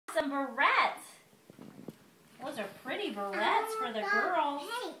some barrettes. Those are pretty barrettes for the girls.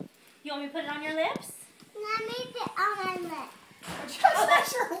 Hey. You want me to put it on your lips? Let me put it on my lip. Oh,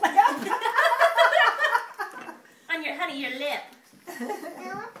 that's your lip. On your, honey, your lip.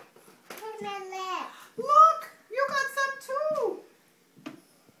 No, put my lip. Look, you got some too.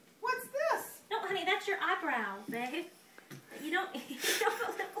 What's this? No, honey, that's your eyebrow, babe. You don't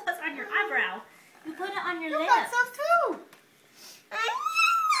put lip gloss on your eyebrow. You put it on your You lip. got some too.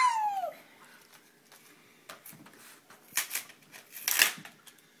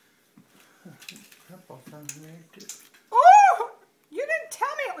 Oh, you didn't tell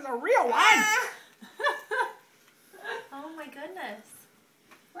me it was a real one. Oh my goodness.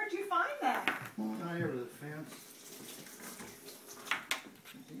 Where'd you find that? Out here with the fence.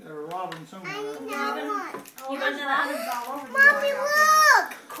 You got a robin somewhere. I need that one. You got another one? All over the Mommy, yard out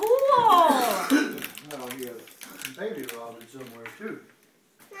look. Cool. Oh, you got a baby robin somewhere too.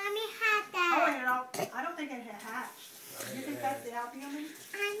 Mommy had there. Oh, that. and I don't think it had hatched. You think that's the albumin?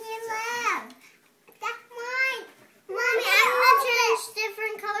 I need lip. That's mine. Mommy, I'm gonna change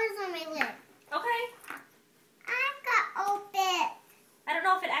different colors on my lip. Okay. I've got open. I don't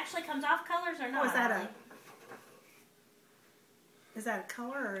know if it actually comes off colors or not. Oh, is that Allie. is that a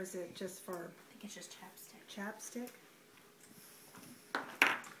color or is it just for I think it's just chapstick. chapstick?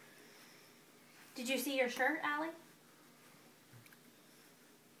 Did you see your shirt, Allie?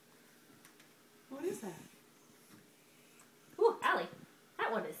 What is that? Ooh, Allie,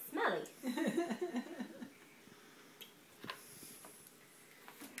 that one is smelly.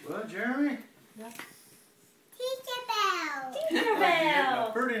 Well, Jeremy? Yeah. Teacher Bell. Tinker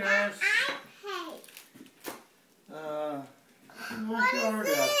Bell. Pretty nice. I What yard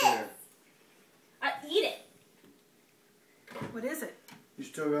out there? Eat it. What is it? You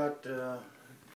still got